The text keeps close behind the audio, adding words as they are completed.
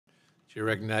Chair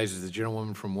recognizes the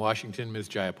gentlewoman from Washington, Ms.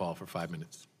 Jayapal, for 5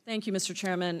 minutes. Thank you, Mr.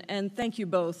 Chairman, and thank you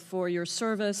both for your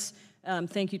service.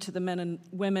 Thank you to the men and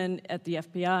women at the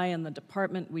FBI and the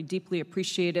department. We deeply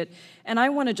appreciate it. And I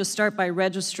want to just start by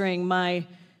registering my,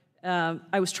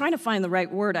 I was trying to find the right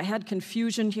word. I had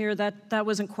confusion here. That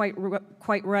wasn't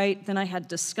quite right. Then I had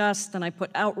disgust. Then I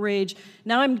put outrage.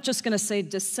 Now I'm just going to say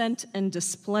dissent and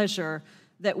displeasure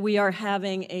that we are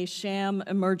having a sham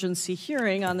emergency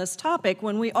hearing on this topic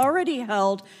when we already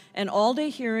held an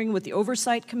all-day hearing with the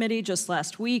Oversight Committee just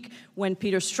last week when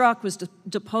Peter Strzok was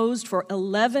deposed for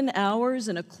 11 hours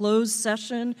in a closed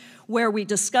session where we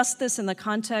discussed this in the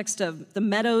context of the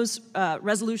Meadows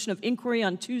resolution of inquiry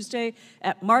on Tuesday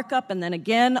at markup and then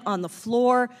again on the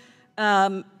floor.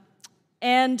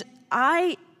 And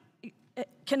I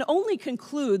can only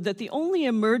conclude that the only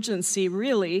emergency,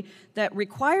 really, that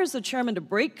requires the chairman to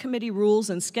break committee rules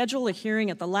and schedule a hearing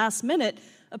at the last minute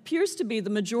appears to be the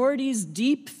majority's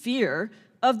deep fear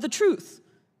of the truth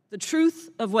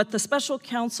of what the special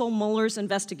counsel Mueller's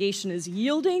investigation is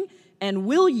yielding and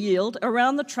will yield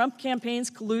around the Trump campaign's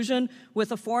collusion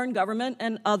with a foreign government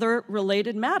and other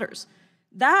related matters.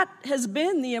 That has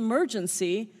been the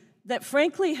emergency that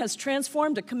frankly has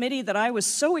transformed a committee that I was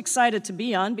so excited to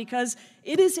be on because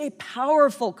it is a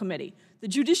powerful committee. The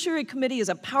Judiciary Committee is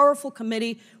a powerful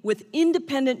committee with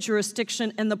independent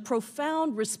jurisdiction and the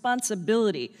profound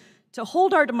responsibility to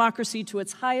hold our democracy to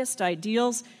its highest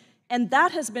ideals, and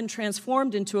that has been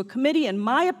transformed into a committee, in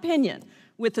my opinion,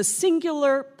 with a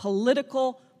singular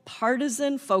political,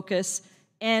 partisan focus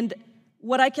and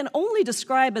what I can only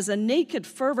describe as a naked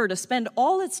fervor to spend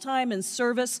all its time in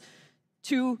service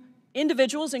to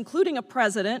individuals, including a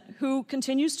president, who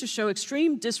continues to show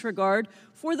extreme disregard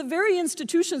for the very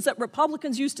institutions that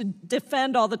Republicans used to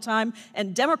defend all the time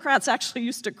and Democrats actually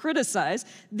used to criticize,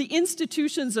 the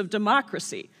institutions of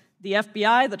democracy, the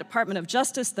FBI, the Department of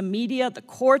Justice, the media, the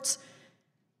courts.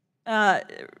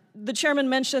 The chairman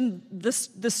mentioned this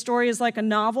story is like a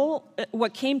novel.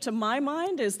 What came to my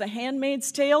mind is The Handmaid's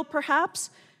Tale, perhaps,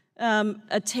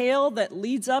 a tale that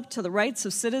leads up to the rights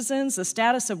of citizens, the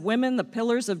status of women, the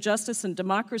pillars of justice and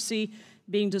democracy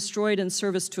being destroyed in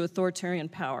service to authoritarian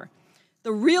power.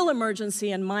 The real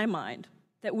emergency in my mind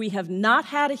that we have not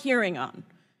had a hearing on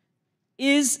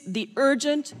is the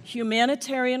urgent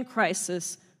humanitarian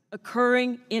crisis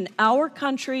occurring in our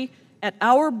country, at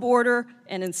our border,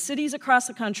 and in cities across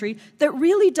the country that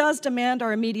really does demand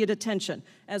our immediate attention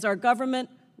as our government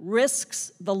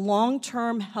risks the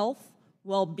long-term health,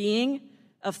 well-being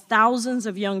of thousands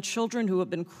of young children who have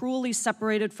been cruelly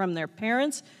separated from their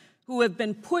parents, who have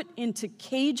been put into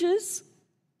cages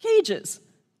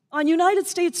on United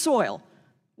States soil,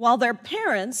 while their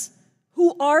parents,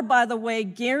 who are, by the way,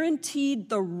 guaranteed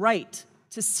the right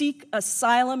to seek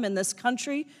asylum in this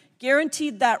country,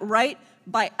 guaranteed that right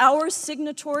by our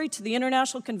signatory to the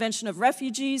International Convention of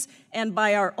Refugees and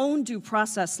by our own due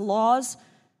process laws,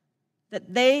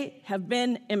 that they have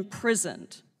been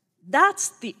imprisoned. That's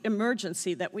the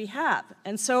emergency that we have.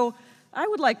 And so I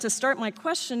would like to start my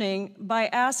questioning by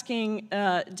asking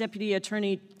Deputy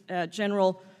Attorney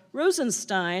General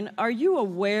Rosenstein, are you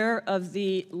aware of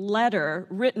the letter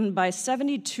written by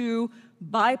 72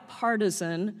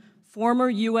 bipartisan former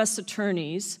U.S.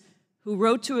 attorneys who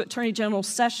wrote to Attorney General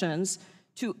Sessions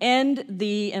to end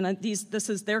the, and this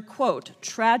is their quote,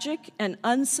 tragic and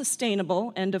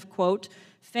unsustainable, end of quote,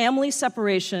 family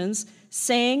separations,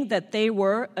 saying that they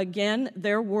were, again,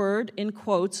 their word in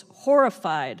quotes,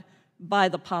 horrified by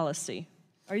the policy.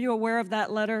 Are you aware of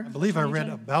that letter? I believe I read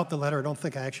about the letter. I don't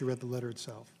think I actually read the letter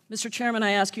itself. Mr. Chairman,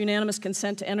 I ask unanimous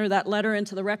consent to enter that letter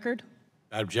into the record.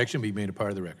 That objection be made a part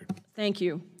of the record. Thank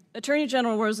you. Attorney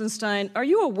General Rosenstein, are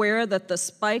you aware that the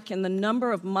spike in the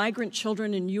number of migrant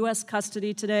children in U.S.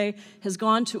 custody today has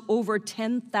gone to over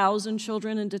 10,000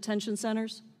 children in detention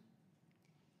centers?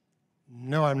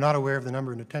 No, I'm not aware of the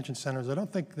number in detention centers. I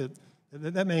don't think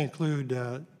that may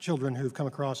include children who've come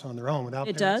across on their own without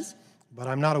parents. It does? But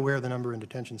I'm not aware of the number in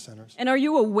detention centers. And are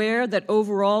you aware that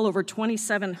overall over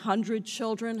 2,700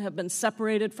 children have been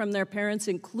separated from their parents,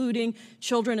 including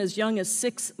children as young as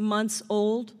 6 months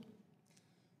old?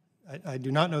 I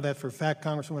do not know that for a fact,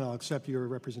 Congresswoman. I'll accept your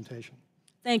representation.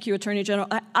 Thank you, Attorney General.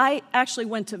 I actually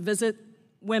went to visit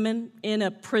women in a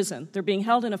prison. They're being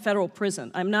held in a federal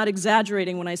prison. I'm not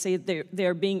exaggerating when I say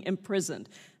they're being imprisoned.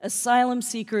 Asylum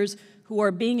seekers who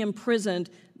are being imprisoned,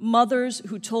 mothers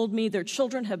who told me their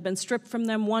children have been stripped from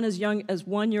them, one as young as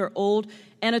 1 year old.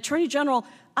 And Attorney General,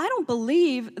 I don't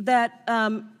believe that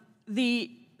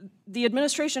the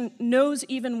administration knows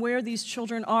even where these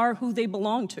children are, who they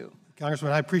belong to.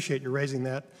 Congressman, I appreciate you raising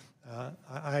that.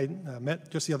 I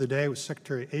met just the other day with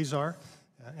Secretary Azar,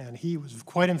 and he was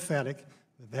quite emphatic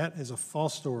that that is a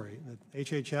false story, that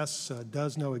HHS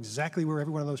does know exactly where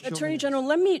every one of those children Attorney is. General,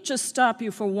 let me just stop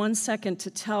you for 1 second to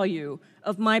tell you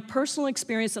of my personal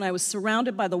experience, and I was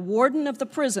surrounded by the warden of the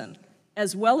prison,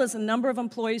 as well as a number of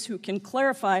employees who can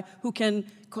clarify, who can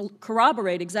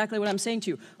corroborate exactly what I'm saying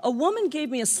to you. A woman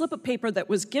gave me a slip of paper that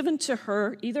was given to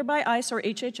her either by ICE or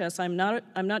HHS.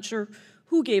 I'm not sure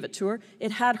who gave it to her.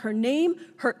 It had her name,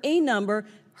 her A number,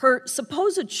 her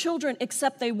supposed children,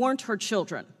 except they weren't her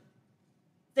children.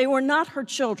 They were not her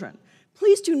children.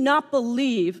 Please do not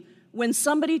believe when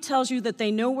somebody tells you that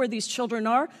they know where these children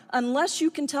are, unless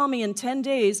you can tell me in 10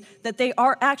 days that they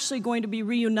are actually going to be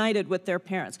reunited with their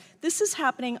parents. This is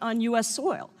happening on U.S.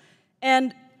 soil.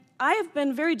 And I have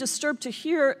been very disturbed to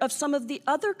hear of some of the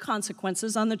other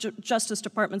consequences on the Justice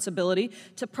Department's ability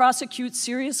to prosecute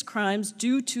serious crimes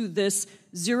due to this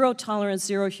zero tolerance,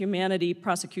 zero humanity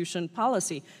prosecution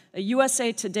policy. A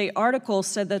USA Today article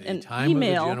said that The time of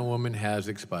the gentlewoman has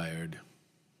expired.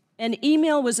 An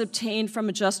email was obtained from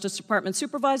a Justice Department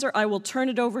supervisor. I will turn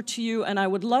it over to you, and I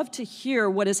would love to hear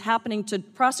what is happening to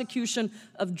prosecution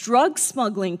of drug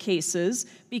smuggling cases,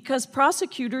 because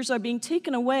prosecutors are being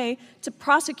taken away to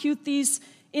prosecute these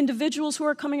individuals who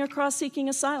are coming across seeking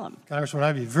asylum. Congressman,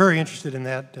 I'd be very interested in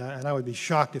that, and I would be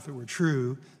shocked if it were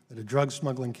true that a drug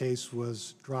smuggling case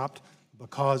was dropped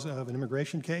because of an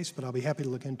immigration case, but I'll be happy to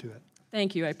look into it.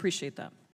 Thank you. I appreciate that.